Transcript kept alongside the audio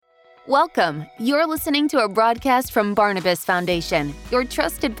Welcome. You're listening to a broadcast from Barnabas Foundation, your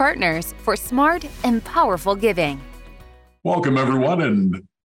trusted partners for smart and powerful giving. Welcome, everyone, and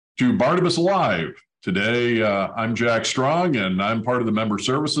to Barnabas Live. Today, I'm Jack Strong, and I'm part of the member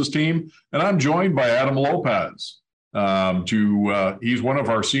services team, and I'm joined by Adam Lopez. He's one of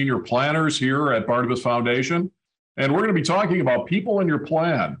our senior planners here at Barnabas Foundation, and we're going to be talking about people in your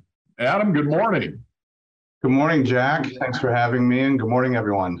plan. Adam, good morning. Good morning, Jack. Thanks for having me, and good morning,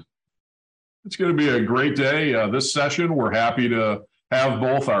 everyone. It's going to be a great day. This session, we're happy to have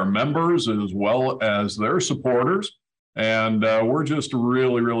both our members as well as their supporters. And we're just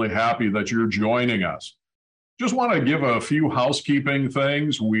really, really happy that you're joining us. Just want to give a few housekeeping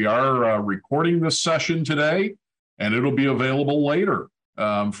things. We are recording this session today, and it'll be available later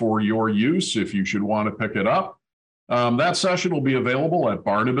for your use if you should want to pick it up. That session will be available at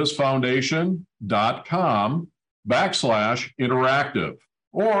barnabasfoundation.com/interactive.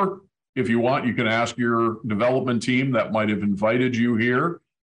 Or if you want, you can ask your development team that might have invited you here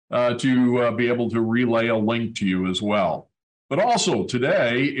to be able to relay a link to you as well. But also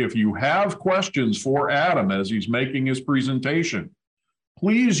today, if you have questions for Adam as he's making his presentation,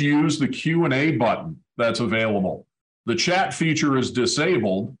 please use the Q&A button that's available. The chat feature is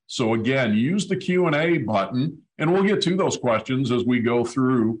disabled, so again, use the Q&A button and we'll get to those questions as we go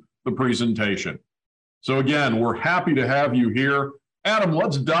through the presentation. So again, we're happy to have you here. Adam,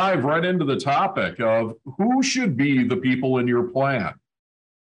 let's dive right into the topic of who should be the people in your plan.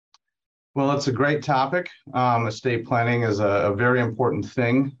 Well, it's a great topic. Estate planning is a very important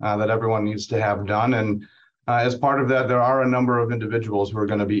thing that everyone needs to have done. And as part of that, there are a number of individuals who are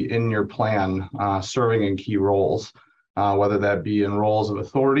going to be in your plan serving in key roles, whether that be in roles of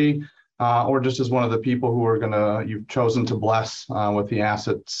authority or just as one of the people who are you've chosen to bless with the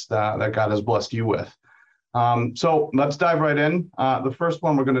assets that God has blessed you with. So let's dive right in. The first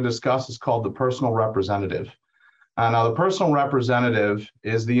one we're going to discuss is called the personal representative. Now, the personal representative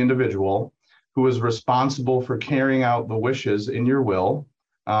is the individual who is responsible for carrying out the wishes in your will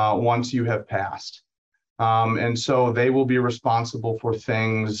once you have passed. And so they will be responsible for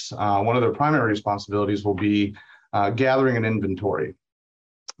things. One of their primary responsibilities will be gathering an inventory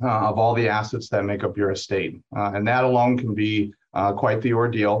of all the assets that make up your estate. And that alone can be quite the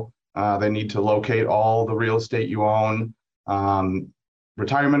ordeal. They need to locate all the real estate you own,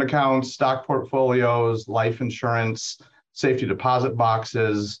 retirement accounts, stock portfolios, life insurance, safety deposit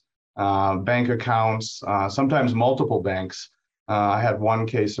boxes, bank accounts, sometimes multiple banks. I had one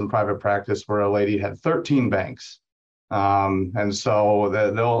case in private practice where a lady had 13 banks. And so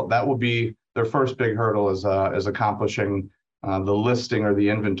that will be their first big hurdle is accomplishing the listing or the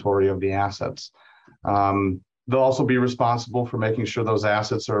inventory of the assets. They'll also be responsible for making sure those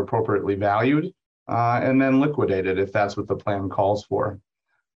assets are appropriately valued and then liquidated if that's what the plan calls for.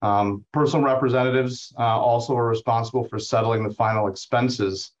 Personal representatives also are responsible for settling the final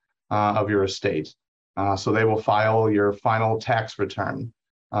expenses of your estate. So they will file your final tax return.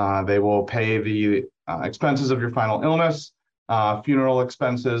 They will pay the expenses of your final illness, funeral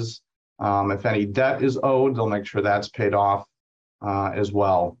expenses. If any debt is owed, they'll make sure that's paid off as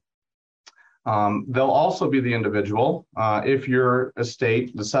well. They'll also be the individual, if your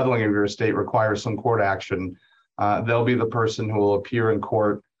estate, the settling of your estate requires some court action, they'll be the person who will appear in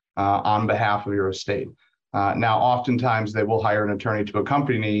court on behalf of your estate. Now, oftentimes they will hire an attorney to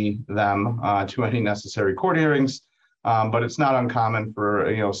accompany them to any necessary court hearings, but it's not uncommon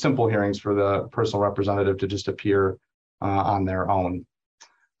for simple hearings for the personal representative to just appear on their own.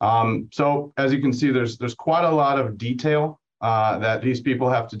 So as you can see, there's quite a lot of detail that these people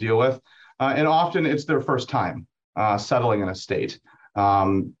have to deal with. And often it's their first time settling an estate.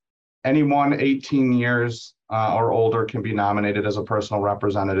 Anyone 18 years or older can be nominated as a personal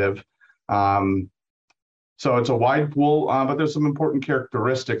representative. So it's a wide pool, but there's some important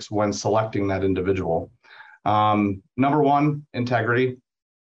characteristics when selecting that individual. Number one, integrity.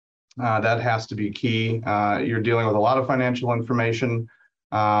 That has to be key. You're dealing with a lot of financial information,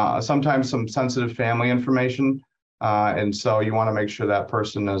 sometimes some sensitive family information. And so you want to make sure that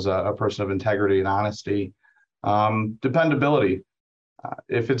person is a person of integrity and honesty. Dependability.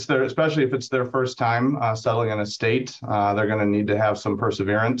 Especially if it's their first time settling an estate, they're going to need to have some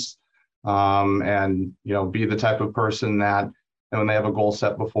perseverance and be the type of person that when they have a goal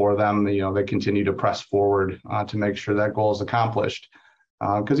set before them, they continue to press forward to make sure that goal is accomplished.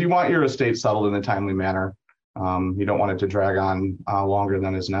 Because you want your estate settled in a timely manner. You don't want it to drag on longer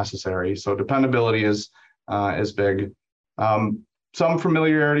than is necessary. So dependability is big. Some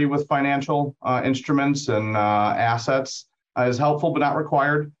familiarity with financial instruments and assets is helpful, but not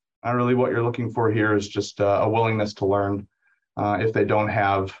required. Really what you're looking for here is just a willingness to learn. If they don't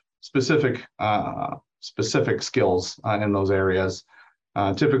have specific skills in those areas.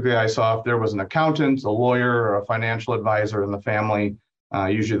 Typically, I saw if there was an accountant, a lawyer, or a financial advisor in the family,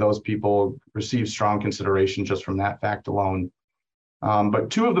 usually those people receive strong consideration just from that fact alone. But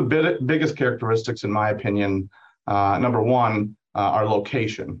two of the biggest characteristics, in my opinion, number one, are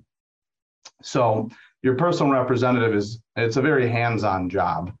location. So your personal representative it's a very hands-on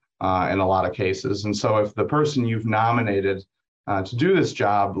job in a lot of cases. And so if the person you've nominated to do this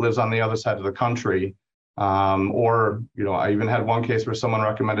job lives on the other side of the country, or, I even had one case where someone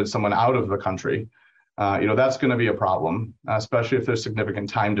recommended someone out of the country, that's going to be a problem, especially if there's significant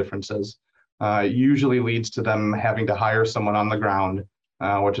time differences. It usually leads to them having to hire someone on the ground,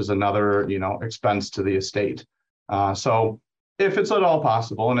 which is another, expense to the estate. So if it's at all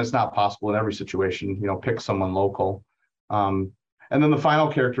possible, and it's not possible in every situation, pick someone local. And then the final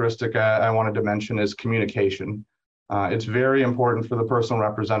characteristic I wanted to mention is communication. It's very important for the personal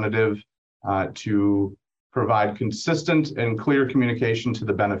representative to provide consistent and clear communication to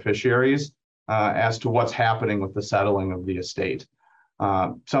the beneficiaries as to what's happening with the settling of the estate.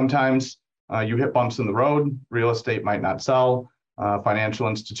 Sometimes you hit bumps in the road, real estate might not sell, financial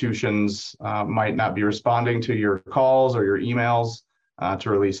institutions might not be responding to your calls or your emails to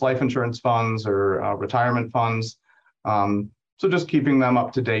release life insurance funds or retirement funds. So just keeping them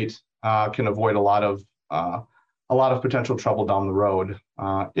up to date can avoid a lot of potential trouble down the road.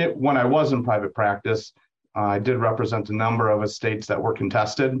 When I was in private practice, I did represent a number of estates that were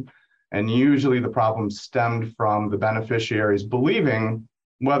contested, and usually the problem stemmed from the beneficiaries believing,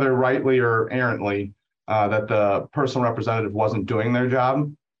 whether rightly or errantly, that the personal representative wasn't doing their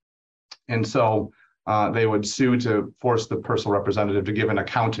job. And so they would sue to force the personal representative to give an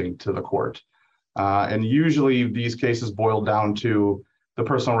accounting to the court. And usually these cases boiled down to the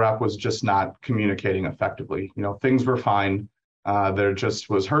personal rep was just not communicating effectively. Things were fine. There just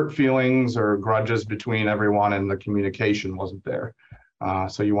was hurt feelings or grudges between everyone, and the communication wasn't there.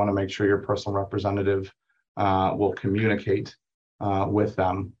 So you want to make sure your personal representative will communicate with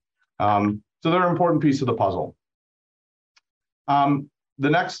them. So they're an important piece of the puzzle. The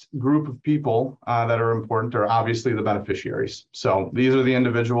next group of people that are important are obviously the beneficiaries. So these are the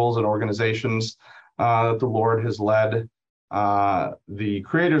individuals and organizations that the Lord has led the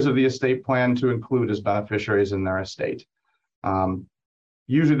creators of the estate plan to include as beneficiaries in their estate.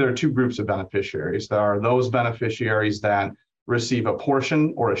 Usually there are two groups of beneficiaries. There are those beneficiaries that receive a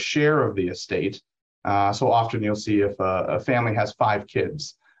portion or a share of the estate. So often you'll see if a family has 5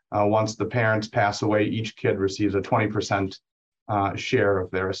 kids, once the parents pass away, each kid receives a 20% share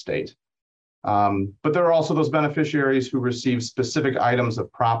of their estate. But there are also those beneficiaries who receive specific items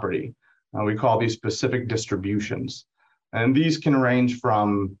of property. We call these specific distributions. And these can range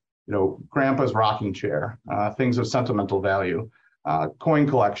from, grandpa's rocking chair, things of sentimental value, coin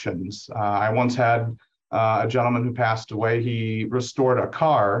collections. I once had a gentleman who passed away. He restored a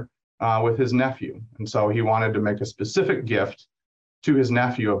car with his nephew. And so he wanted to make a specific gift to his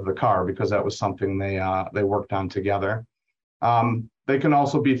nephew of the car because that was something they worked on together. They can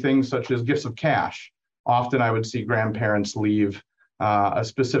also be things such as gifts of cash. Often I would see grandparents leave a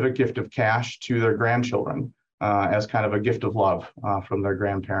specific gift of cash to their grandchildren as kind of a gift of love from their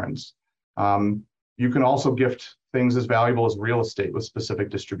grandparents. You can also gift things as valuable as real estate with specific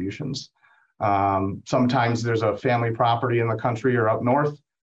distributions. Sometimes there's a family property in the country or up north.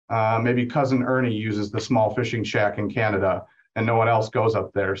 Maybe Cousin Ernie uses the small fishing shack in Canada and no one else goes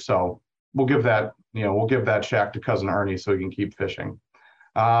up there. So we'll give that shack to Cousin Ernie so he can keep fishing.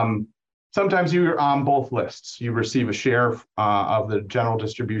 Sometimes you're on both lists. You receive a share of the general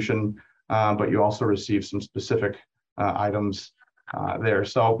distribution, but you also receive some specific items there.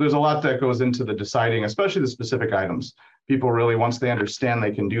 So there's a lot that goes into the deciding, especially the specific items. People really, once they understand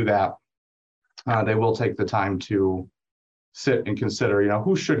they can do that, they will take the time to sit and consider,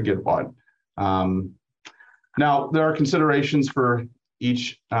 who should get what. Now, there are considerations for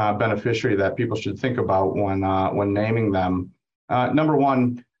each beneficiary that people should think about when naming them. Number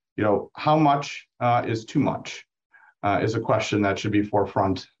one, how much is too much is a question that should be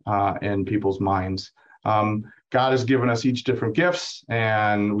forefront in people's minds. God has given us each different gifts,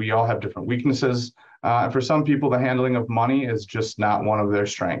 and we all have different weaknesses. For some people, the handling of money is just not one of their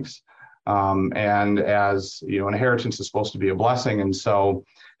strengths. And as inheritance is supposed to be a blessing, and so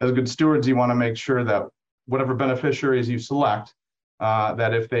as good stewards, you want to make sure that whatever beneficiaries you select,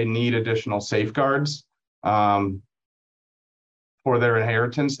 that if they need additional safeguards for their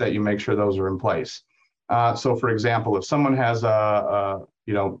inheritance, that you make sure those are in place. So for example, if someone has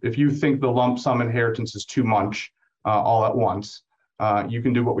if you think the lump sum inheritance is too much all at once, you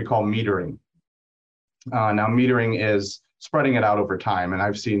can do what we call metering. Now metering is spreading it out over time. And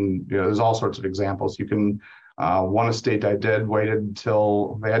I've seen, there's all sorts of examples. You can, one estate I did they had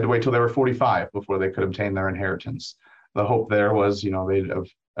to wait till they were 45 before they could obtain their inheritance. The hope there was, they'd have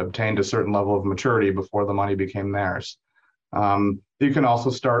obtained a certain level of maturity before the money became theirs. You can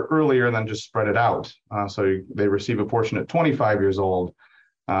also start earlier and then just spread it out. So they receive a portion at 25 years old,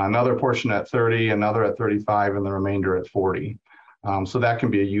 another portion at 30, another at 35, and the remainder at 40. So that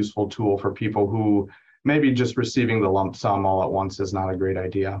can be a useful tool for people who maybe just receiving the lump sum all at once is not a great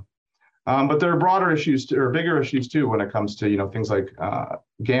idea. But there are broader issues or bigger issues too when it comes to things like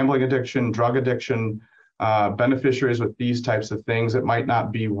gambling addiction, drug addiction, beneficiaries with these types of things. It might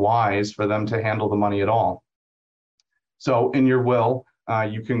not be wise for them to handle the money at all. So in your will,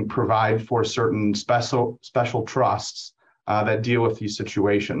 you can provide for certain special trusts that deal with these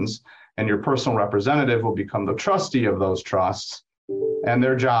situations, and your personal representative will become the trustee of those trusts, and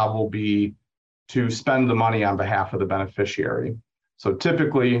their job will be to spend the money on behalf of the beneficiary. So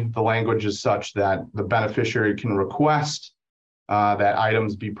typically, the language is such that the beneficiary can request that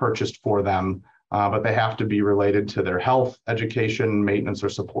items be purchased for them, but they have to be related to their health, education, maintenance, or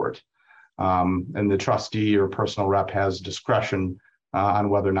support. And the trustee or personal rep has discretion on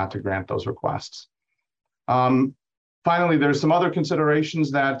whether or not to grant those requests. Finally, there's some other considerations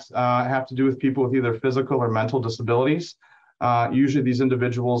that have to do with people with either physical or mental disabilities. Usually these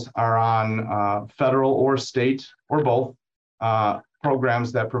individuals are on federal or state or both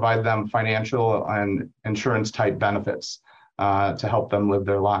programs that provide them financial and insurance type benefits to help them live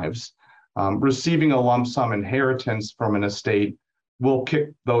their lives. Receiving a lump sum inheritance from an estate will kick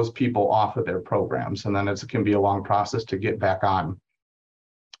those people off of their programs, and then it can be a long process to get back on.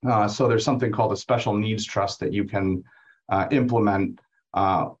 So there's something called a special needs trust that you can implement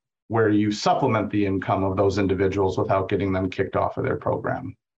where you supplement the income of those individuals without getting them kicked off of their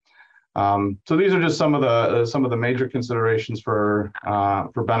program. So these are just some of the major considerations for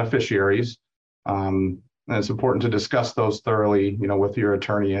beneficiaries. And it's important to discuss those thoroughly, with your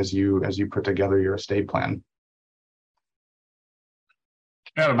attorney as you put together your estate plan.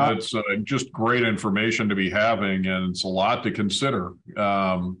 Adam, it's just great information to be having, and it's a lot to consider,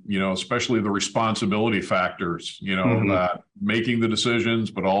 especially the responsibility factors, that making the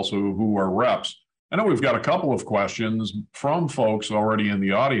decisions, but also who are reps. I know we've got a couple of questions from folks already in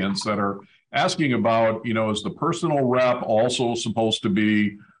the audience that are asking about, is the personal rep also supposed to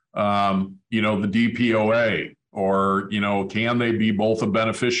be, the DPOA, or, can they be both a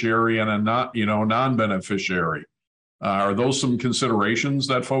beneficiary and a non-beneficiary? Are those some considerations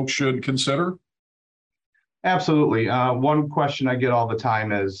that folks should consider? Absolutely. One question I get all the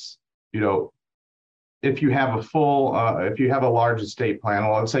time is, if you have a large estate plan,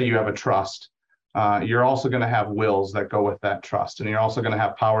 well, let's say you have a trust, you're also going to have wills that go with that trust, and you're also going to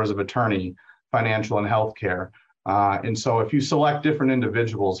have powers of attorney, financial and healthcare. And so if you select different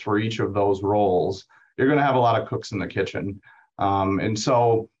individuals for each of those roles, you're going to have a lot of cooks in the kitchen. And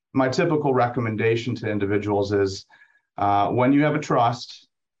so my typical recommendation to individuals is, when you have a trust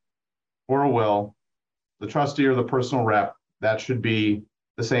or a will, the trustee or the personal rep, that should be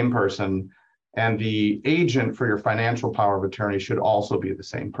the same person. And the agent for your financial power of attorney should also be the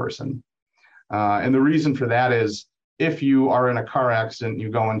same person. And the reason for that is, if you are in a car accident, you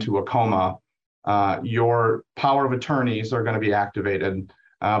go into a coma, your power of attorneys are going to be activated,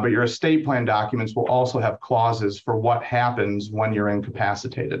 but your estate plan documents will also have clauses for what happens when you're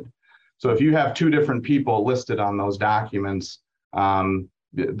incapacitated. So if you have two different people listed on those documents,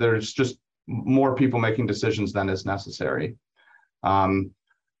 there's just more people making decisions than is necessary.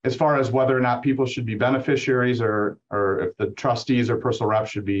 As far as whether or not people should be beneficiaries, or if the trustees or personal reps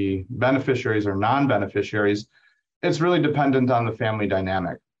should be beneficiaries or non-beneficiaries, it's really dependent on the family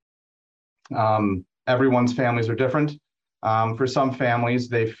dynamic. Everyone's families are different. For some families,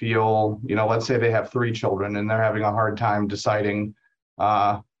 they feel, let's say they have 3 children and they're having a hard time deciding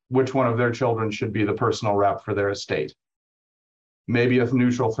which one of their children should be the personal rep for their estate. Maybe a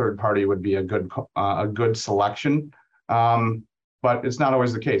neutral third party would be a good selection, but it's not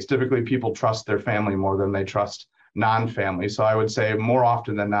always the case. Typically, people trust their family more than they trust non-family. So I would say more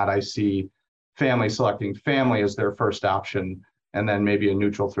often than not, I see families selecting family as their first option, and then maybe a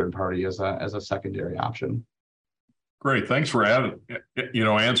neutral third party as a secondary option. Great, thanks for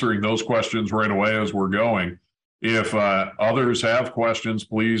answering those questions right away as we're going. If others have questions,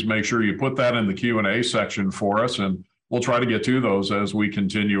 please make sure you put that in the Q&A section for us, and we'll try to get to those as we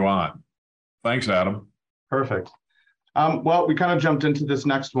continue on. Thanks, Adam. Perfect. Well, we kind of jumped into this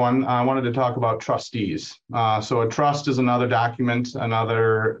next one. I wanted to talk about trustees. So a trust is another document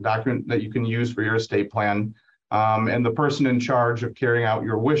that you can use for your estate plan. And the person in charge of carrying out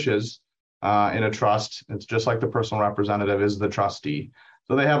your wishes in a trust. It's just like the personal representative is the trustee.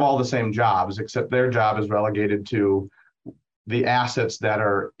 So they have all the same jobs, except their job is relegated to the assets that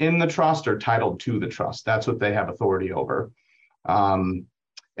are in the trust or titled to the trust. That's what they have authority over.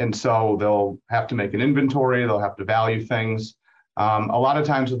 And so they'll have to make an inventory, they'll have to value things. A lot of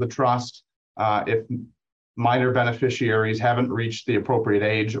times with the trust, if minor beneficiaries haven't reached the appropriate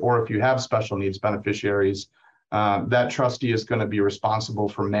age, or if you have special needs beneficiaries, that trustee is going to be responsible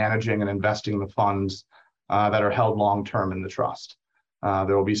for managing and investing the funds that are held long-term in the trust.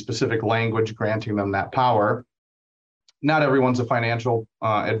 There will be specific language granting them that power. Not everyone's a financial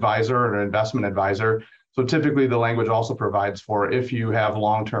advisor or an investment advisor. So typically the language also provides for if you have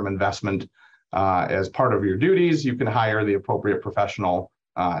long-term investment as part of your duties, you can hire the appropriate professional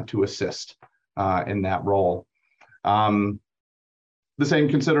to assist in that role. The same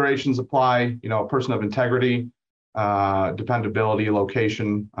considerations apply, a person of integrity, dependability,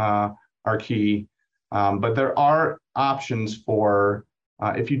 location are key. But there are options for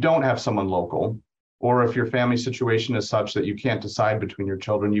if you don't have someone local, or if your family situation is such that you can't decide between your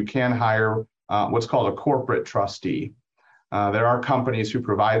children, you can hire what's called a corporate trustee. There are companies who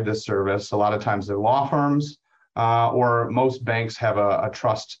provide this service. A lot of times they're law firms, or most banks have a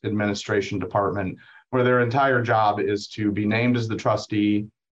trust administration department where their entire job is to be named as the trustee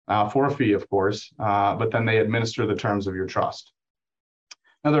for a fee, of course, but then they administer the terms of your trust.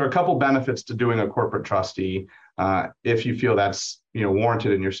 Now, there are a couple benefits to doing a corporate trustee if you feel that's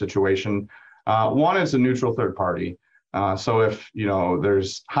warranted in your situation. One is a neutral third party. So if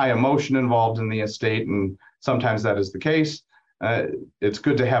there's high emotion involved in the estate, and sometimes that is the case, it's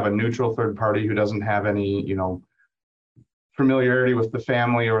good to have a neutral third party who doesn't have any familiarity with the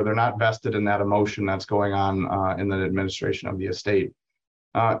family, or they're not vested in that emotion that's going on in the administration of the estate.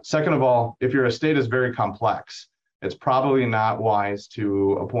 Second of all, if your estate is very complex, it's probably not wise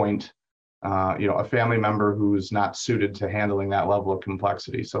to appoint a family member who's not suited to handling that level of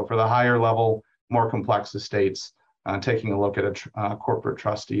complexity. So for the higher level, more complex estates, taking a look at a corporate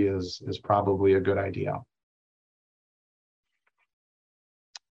trustee is probably a good idea.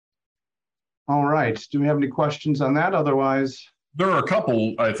 All right, do we have any questions on that? Otherwise, there are a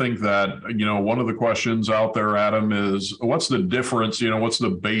couple. I think that, one of the questions out there, Adam, is what's the difference, what's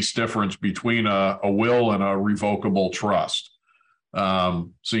the base difference between a will and a revocable trust?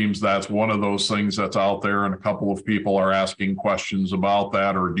 Seems that's one of those things that's out there, and a couple of people are asking questions about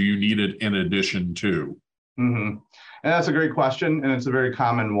that, or do you need it in addition to? And that's a great question, and it's a very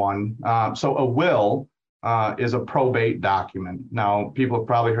common one. So a will is a probate document. Now, people have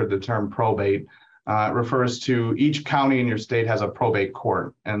probably heard the term probate. It refers to each county in your state has a probate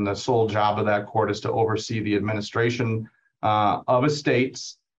court, and the sole job of that court is to oversee the administration of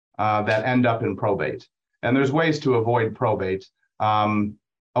estates that end up in probate. And there's ways to avoid probate. A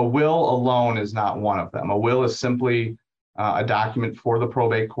will alone is not one of them. A will is simply a document for the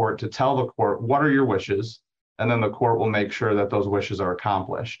probate court to tell the court what are your wishes, and then the court will make sure that those wishes are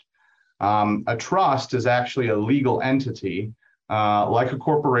accomplished. A trust is actually a legal entity, like a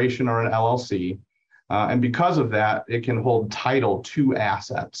corporation or an LLC. And because of that, it can hold title to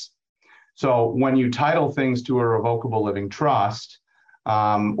assets. So when you title things to a revocable living trust,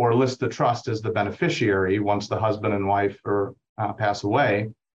 or list the trust as the beneficiary once the husband and wife pass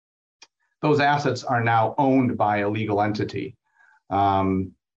away, those assets are now owned by a legal entity.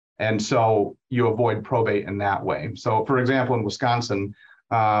 And so you avoid probate in that way. So for example, in Wisconsin,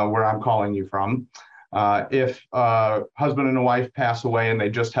 where I'm calling you from, if a husband and a wife pass away and they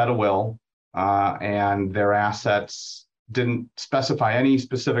just had a will, and their assets didn't specify any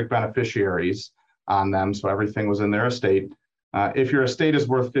specific beneficiaries on them, so everything was in their estate. If your estate is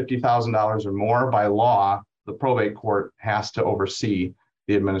worth $50,000 or more, by law, the probate court has to oversee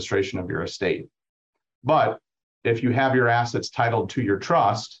the administration of your estate. But if you have your assets titled to your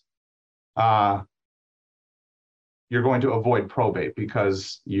trust, you're going to avoid probate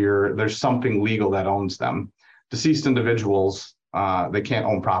because there's something legal that owns them. Deceased individuals, they can't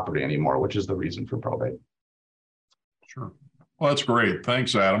own property anymore, which is the reason for probate. Sure. Well, that's great.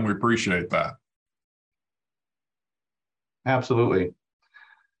 Thanks, Adam. We appreciate that. Absolutely.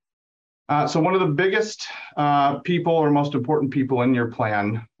 So one of the biggest people or most important people in your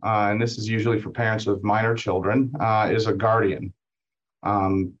plan, and this is usually for parents with minor children, is a guardian.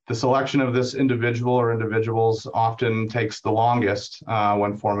 The selection of this individual or individuals often takes the longest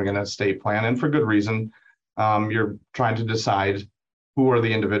when forming an estate plan, and for good reason. You're trying to decide who are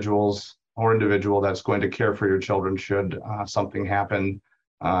the individuals or individual that's going to care for your children should something happen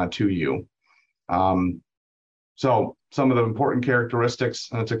to you. So some of the important characteristics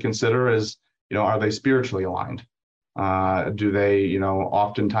to consider is, are they spiritually aligned? Do they,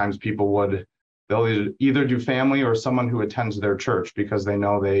 oftentimes they'll either do family or someone who attends their church because they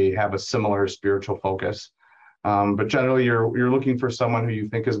know they have a similar spiritual focus. But generally, you're looking for someone who you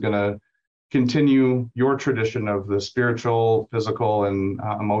think is going to continue your tradition of the spiritual, physical, and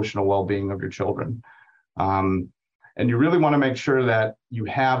emotional well-being of your children. And you really want to make sure that you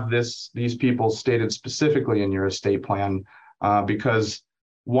have these people stated specifically in your estate plan, because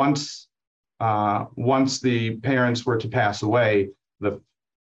once the parents were to pass away,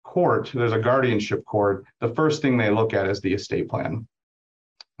 there's a guardianship court. The first thing they look at is the estate plan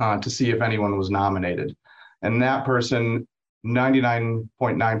to see if anyone was nominated. And that person,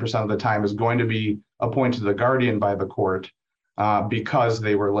 99.9% of the time, is going to be appointed the guardian by the court because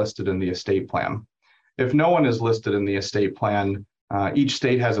they were listed in the estate plan. If no one is listed in the estate plan, each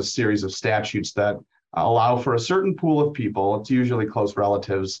state has a series of statutes that allow for a certain pool of people. It's usually close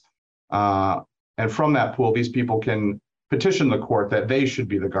relatives. And from that pool, these people can petition the court that they should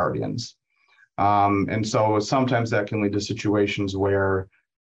be the guardians. And so sometimes that can lead to situations where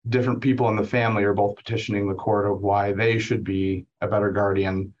different people in the family are both petitioning the court of why they should be a better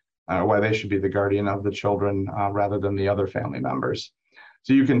guardian, why they should be the guardian of the children rather than the other family members.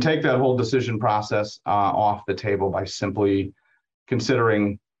 So you can take that whole decision process off the table by simply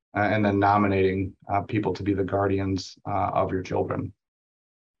considering and then nominating people to be the guardians of your children.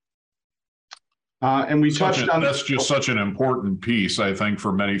 And we touched on that's just such an important piece, I think,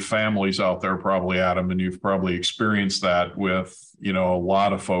 for many families out there, probably, Adam, and you've probably experienced that with, a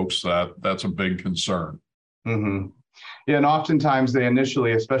lot of folks that's a big concern. Mm-hmm. Yeah, and oftentimes they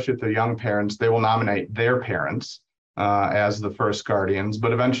initially, especially if they're young parents, they will nominate their parents as the first guardians,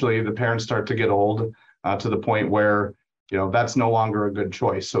 but eventually the parents start to get old to the point where, that's no longer a good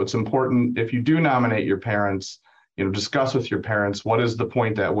choice. So it's important, if you do nominate your parents, discuss with your parents, what is the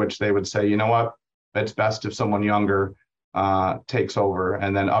point at which they would say, you know what, it's best if someone younger takes over,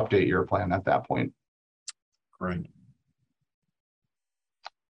 and then update your plan at that point. Great.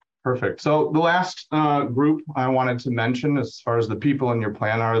 Perfect. So the last group I wanted to mention as far as the people in your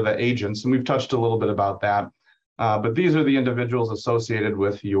plan are the agents, and we've touched a little bit about that. But these are the individuals associated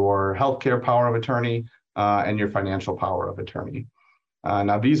with your healthcare power of attorney and your financial power of attorney.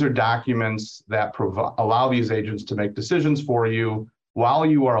 Now, these are documents that allow these agents to make decisions for you while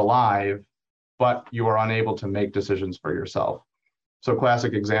you are alive, but you are unable to make decisions for yourself. So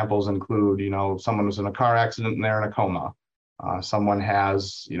classic examples include, someone was in a car accident and they're in a coma. Someone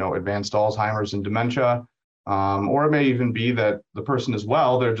has, advanced Alzheimer's and dementia, or it may even be that the person is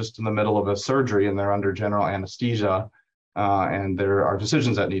well, they're just in the middle of a surgery and they're under general anesthesia, and there are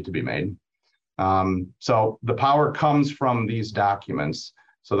decisions that need to be made. So the power comes from these documents.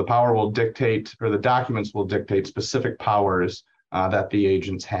 So the power will dictate, or the documents will dictate specific powers that the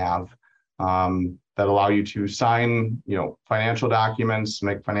agents have that allow you to sign, financial documents,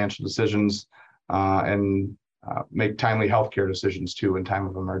 make financial decisions, and make timely healthcare decisions too in time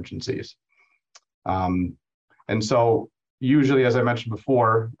of emergencies. And so usually, as I mentioned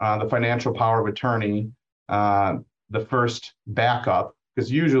before, the financial power of attorney, the first backup,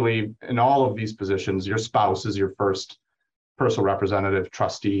 because usually in all of these positions, your spouse is your first personal representative,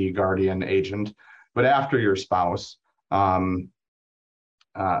 trustee, guardian, agent. But after your spouse,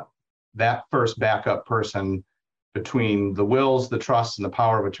 that first backup person between the wills, the trusts, and the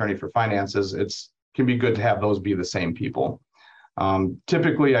power of attorney for finances, can be good to have those be the same people.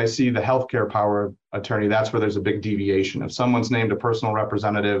 Typically, I see the healthcare power of attorney, that's where there's a big deviation. If someone's named a personal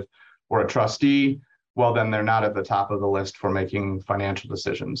representative or a trustee, well, then they're not at the top of the list for making financial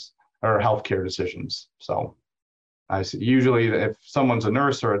decisions or healthcare decisions. So I see, usually if someone's a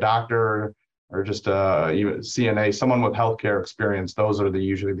nurse or a doctor or just a CNA, someone with healthcare experience, those are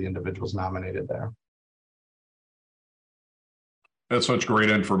usually the individuals nominated there. That's such great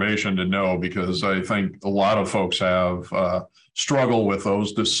information to know, because I think a lot of folks have struggle with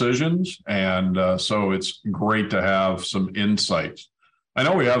those decisions. And so it's great to have some insights. I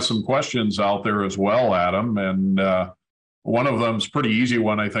know we have some questions out there as well, Adam, and one of them is pretty easy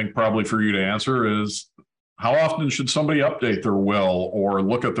one, I think, probably for you to answer is, how often should somebody update their will or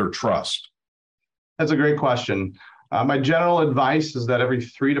look at their trust? That's a great question. My general advice is that every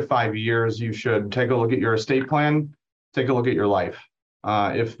 3 to 5 years, you should take a look at your estate plan, take a look at your life.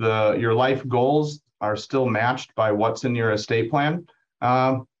 If your life goals are still matched by what's in your estate plan,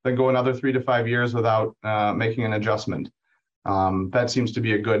 then go another 3 to 5 years without making an adjustment. That seems to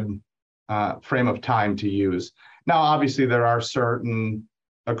be a good frame of time to use. Now, obviously, there are certain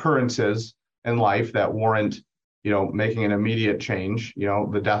occurrences in life that warrant, making an immediate change.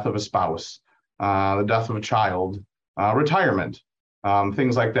 The death of a spouse, the death of a child, retirement,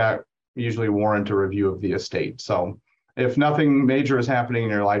 things like that usually warrant a review of the estate. So if nothing major is happening in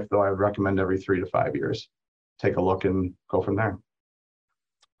your life, though, I would recommend every 3 to 5 years. Take a look and go from there.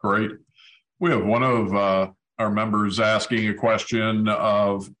 Great. We have one of our members asking a question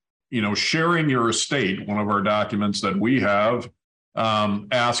of, sharing your estate. One of our documents that we have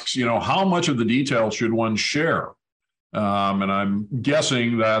asks, how much of the details should one share? And I'm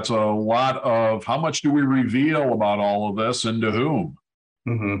guessing that's a lot of how much do we reveal about all of this and to whom?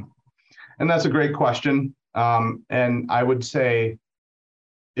 Mm-hmm. And that's a great question. And I would say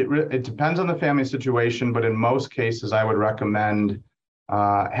it depends on the family situation, but in most cases, I would recommend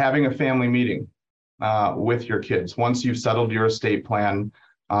having a family meeting with your kids. Once you've settled your estate plan,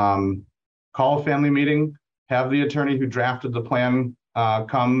 call a family meeting, have the attorney who drafted the plan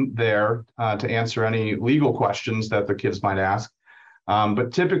come there to answer any legal questions that the kids might ask.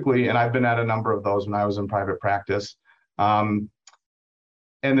 But typically, and I've been at a number of those when I was in private practice, and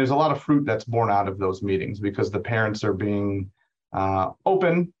there's a lot of fruit that's born out of those meetings because the parents are being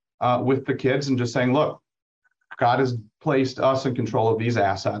open with the kids and just saying, look, God has placed us in control of these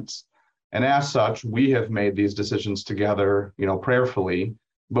assets. And as such, we have made these decisions together, prayerfully,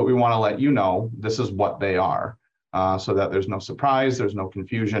 but we want to let you know this is what they are. So that there's no surprise, there's no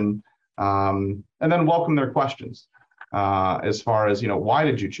confusion, and then welcome their questions as far as, why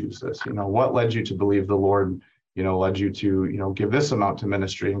did you choose this? What led you to believe the Lord, led you to, give this amount to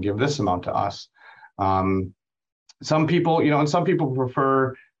ministry and give this amount to us. Some people, and some people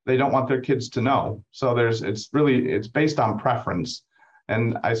prefer, they don't want their kids to know. So it's based on preference.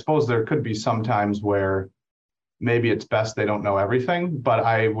 And I suppose there could be some times where maybe it's best they don't know everything, but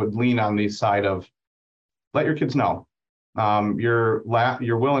I would lean on the side of, let your kids know. Your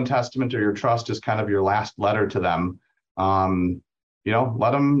will and testament or your trust is kind of your last letter to them.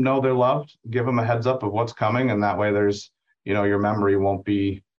 Let them know they're loved, give them a heads up of what's coming. And that way there's, your memory won't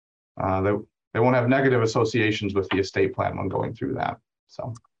be, they won't have negative associations with the estate plan when going through that.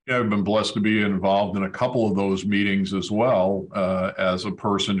 So. Yeah, I've been blessed to be involved in a couple of those meetings as well as a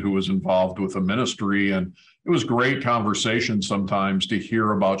person who was involved with a ministry. And it was great conversation sometimes to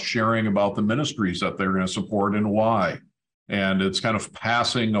hear about sharing about the ministries that they're going to support and why. And it's kind of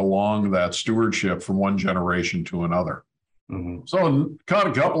passing along that stewardship from one generation to another. Mm-hmm. So got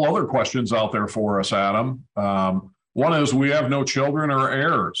a couple other questions out there for us, Adam. One is, we have no children or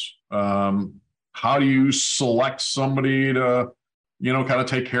heirs. How do you select somebody to kind of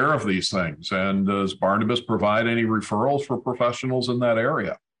take care of these things? And does Barnabas provide any referrals for professionals in that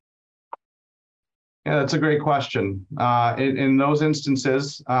area? Yeah, that's a great question. In those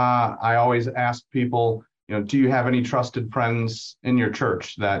instances, I always ask people, do you have any trusted friends in your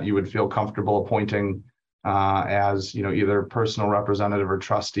church that you would feel comfortable appointing as, either personal representative or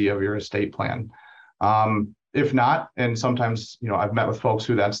trustee of your estate plan? If not, and sometimes, I've met with folks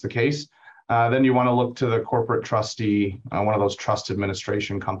who that's the case, then you want to look to the corporate trustee, one of those trust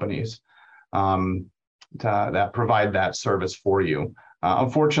administration companies that provide that service for you.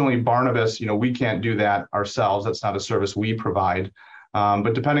 Unfortunately, Barnabas, we can't do that ourselves. That's not a service we provide.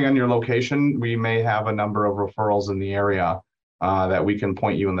 But depending on your location, we may have a number of referrals in the area that we can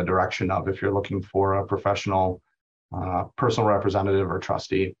point you in the direction of if you're looking for a professional personal representative or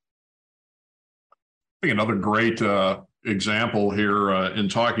trustee. I think another great example here in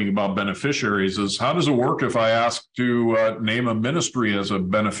talking about beneficiaries is, how does it work if I ask to name a ministry as a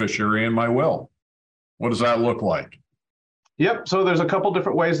beneficiary in my will? What does that look like? Yep. So there's a couple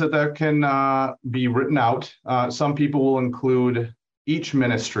different ways that can be written out. Some people will include each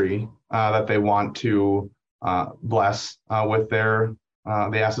ministry that they want to bless with the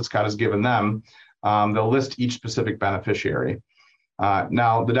assets God has given them. They'll list each specific beneficiary.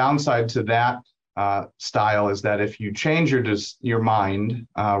 Now, the downside to that style is that if you change your mind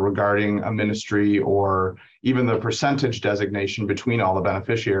regarding a ministry or even the percentage designation between all the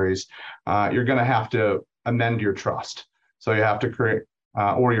beneficiaries, you're going to have to amend your trust. So you have to create,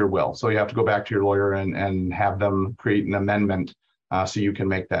 or your will. So you have to go back to your lawyer and have them create an amendment so you can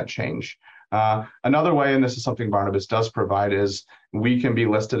make that change. Another way, and this is something Barnabas does provide, is we can be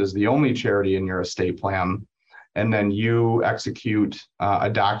listed as the only charity in your estate plan. And then you execute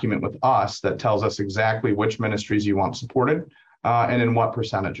a document with us that tells us exactly which ministries you want supported and in what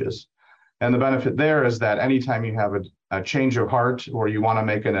percentages. And the benefit there is that anytime you have a change of heart or you want to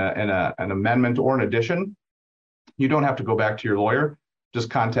make an amendment or an addition, you don't have to go back to your lawyer. Just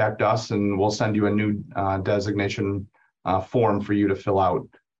contact us and we'll send you a new designation form for you to fill out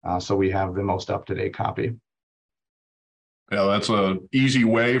so we have the most up-to-date copy. Yeah, that's an easy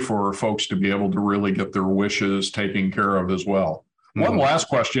way for folks to be able to really get their wishes taken care of as well. Mm-hmm. One last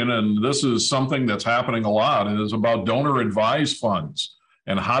question, and this is something that's happening a lot, and is about donor advised funds.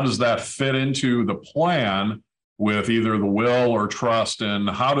 and how does that fit into the plan with either the will or trust, and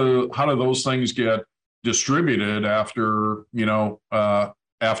how do those things get distributed after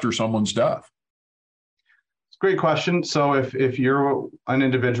after someone's death? It's a great question. So if you're an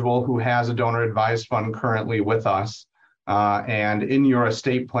individual who has a donor advised fund currently with us, and in your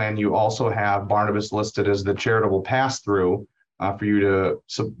estate plan, you also have Barnabas listed as the charitable pass-through for you to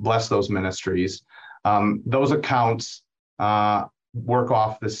bless those ministries. Those accounts work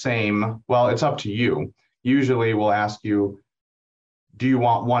off the same. Well, it's up to you. Usually we'll ask you, do you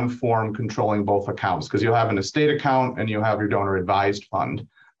want one form controlling both accounts? Because you'll have an estate account and you'll have your donor advised fund.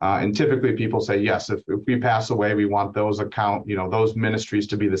 And typically people say, yes, if we pass away, we want those those ministries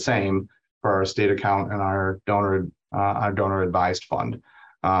to be the same for our estate account and our donor advised fund.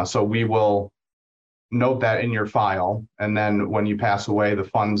 So we will note that in your file. And then when you pass away, the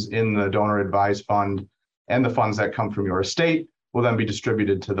funds in the donor advised fund and the funds that come from your estate will then be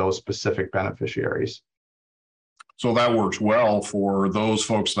distributed to those specific beneficiaries. So that works well for those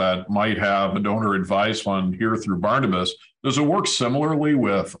folks that might have a donor advised fund here through Barnabas. Does it work similarly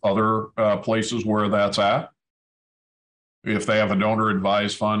with other places where that's at? If they have a donor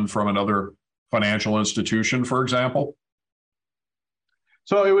advised fund from another financial institution, for example?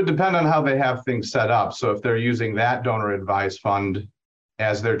 So it would depend on how they have things set up. So if they're using that donor advised fund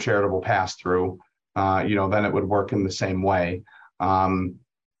as their charitable pass-through, then it would work in the same way.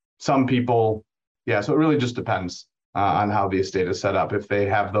 Some people, so it really just depends on how the estate is set up. If they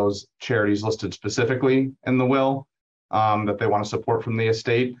have those charities listed specifically in the will that they want to support from the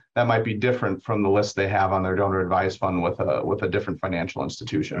estate, that might be different from the list they have on their donor advised fund with a different financial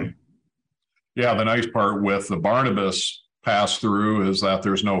institution. Yeah, the nice part with the Barnabas pass through is that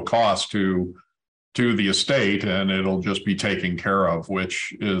there's no cost to the estate, and it'll just be taken care of,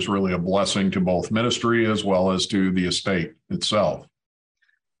 which is really a blessing to both ministry as well as to the estate itself.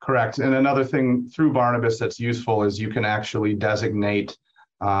 Correct. And another thing through Barnabas that's useful is you can actually designate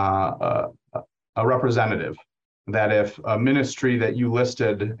a representative. That if a ministry that you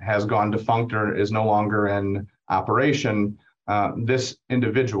listed has gone defunct or is no longer in operation, this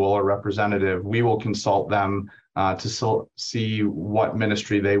individual or representative, we will consult them to see what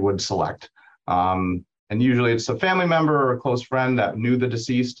ministry they would select. And usually it's a family member or a close friend that knew the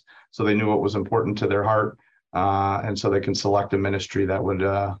deceased, so they knew what was important to their heart. And so they can select a ministry that would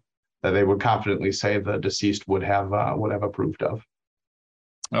that they would confidently say the deceased would have approved of.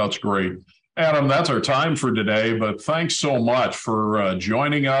 That's great. Adam, that's our time for today, but thanks so much for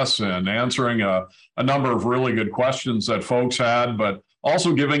joining us and answering a number of really good questions that folks had, but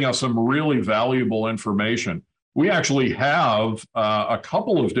also giving us some really valuable information. We actually have a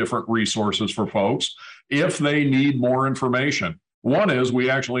couple of different resources for folks if they need more information. One is we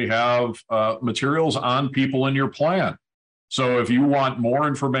actually have materials on people in your plan. So if you want more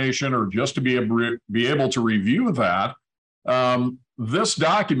information or just to be able to review that, this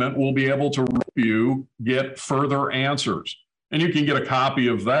document will be able to help you get further answers. And you can get a copy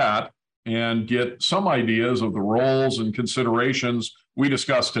of that and get some ideas of the roles and considerations we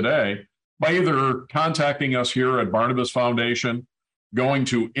discussed today by either contacting us here at Barnabas Foundation, going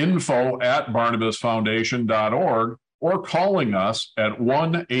to info@barnabasfoundation.org, or calling us at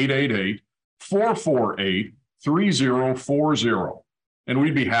 1-888-448-3040. And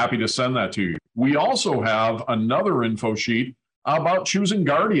we'd be happy to send that to you. We also have another info sheet about choosing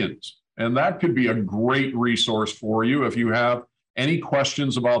guardians, and that could be a great resource for you if you have any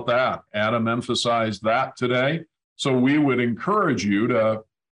questions about that. Adam emphasized that today. So we would encourage you to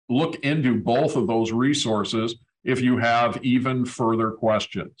look into both of those resources if you have even further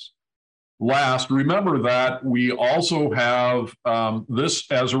questions. Last, remember that we also have this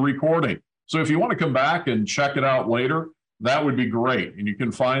as a recording. So if you want to come back and check it out later, that would be great. And you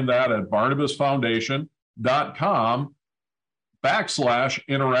can find that at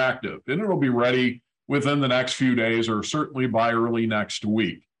barnabasfoundation.com/interactive. And it'll be ready within the next few days or certainly by early next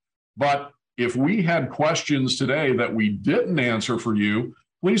week. But if we had questions today that we didn't answer for you,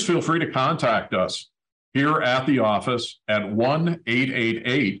 please feel free to contact us here at the office at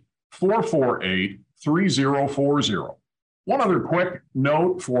 1-888-448-3040. One other quick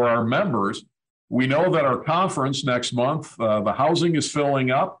note for our members. We know that our conference next month, the housing is filling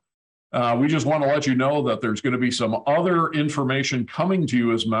up. We just want to let you know that there's going to be some other information coming to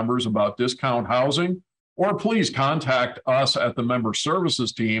you as members about discount housing, or please contact us at the member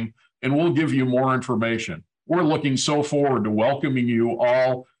services team and we'll give you more information. We're looking so forward to welcoming you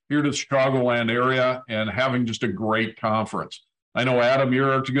all here to the Chicagoland area and having just a great conference. I know, Adam,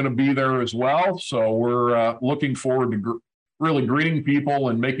 you're going to be there as well. So we're looking forward to really greeting people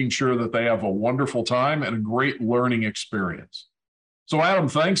and making sure that they have a wonderful time and a great learning experience. So Adam,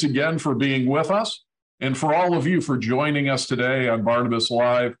 thanks again for being with us. And for all of you for joining us today on Barnabas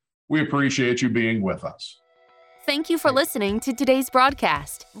Live, we appreciate you being with us. Thank you for listening to today's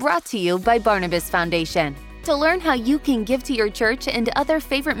broadcast, brought to you by Barnabas Foundation. To learn how you can give to your church and other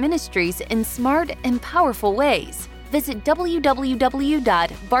favorite ministries in smart and powerful ways, visit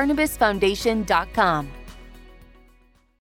www.barnabasfoundation.com.